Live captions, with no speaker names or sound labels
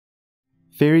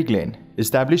Faerie Glen,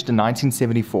 established in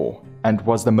 1974 and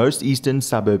was the most eastern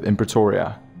suburb in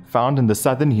Pretoria, found in the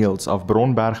southern hills of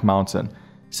Bronberg Mountain,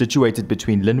 situated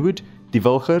between Lynnwood,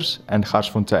 Wilgers and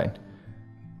Garsfontein.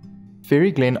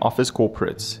 Faerie Glen offers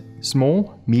corporates,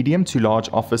 small, medium to large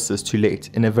offices to let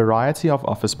in a variety of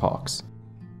office parks.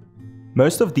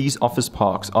 Most of these office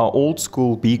parks are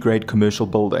old-school B-grade commercial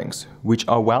buildings, which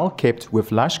are well kept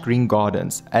with lush green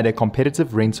gardens at a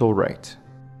competitive rental rate.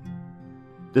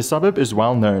 The suburb is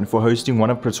well known for hosting one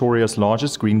of Pretoria's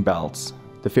largest greenbelts,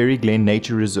 the Faerie Glen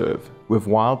Nature Reserve, with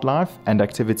wildlife and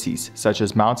activities such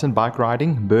as mountain bike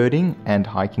riding, birding, and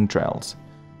hiking trails.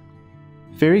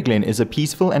 Faerie Glen is a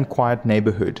peaceful and quiet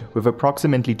neighbourhood with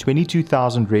approximately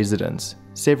 22,000 residents,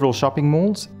 several shopping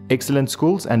malls, excellent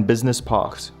schools and business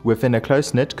parks within a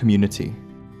close-knit community.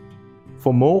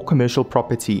 For more commercial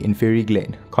property in Faerie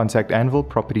Glen, contact Anvil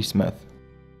Property Smith.